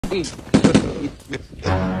In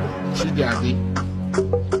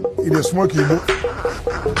a smoky book.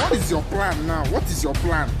 What is your plan now? What is your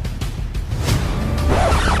plan?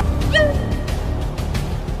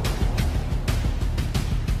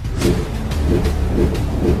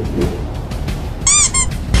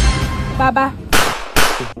 Baba,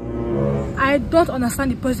 I don't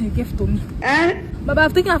understand the poison you gave to me. Baba,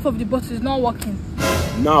 I've taken half of the bottle, it's not working.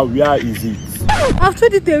 Now, where is it? I've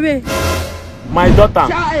thrown it away. My daughter,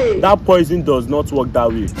 that poison does not work that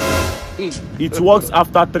way. It works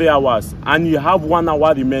after 3 hours and you have 1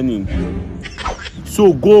 hour remaining.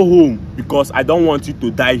 So go home because I don't want you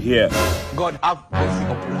to die here. God have mercy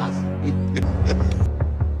upon us.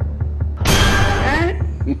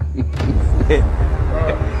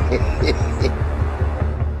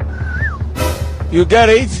 You get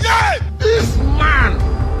it? Yeah, this man.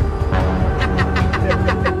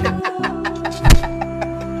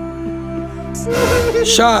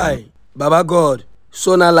 Shy, Baba God.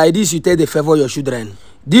 So now like this you take the favor your children.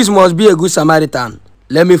 This must be a good Samaritan.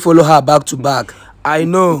 Let me follow her back to back. I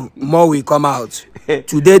know more will come out.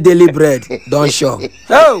 Today daily bread, don't show.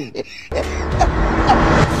 Ho!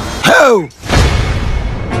 Ho!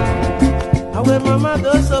 Mama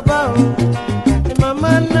do so ba o.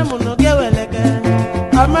 Mama na mo no ge weleke.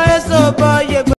 Ama so ba ye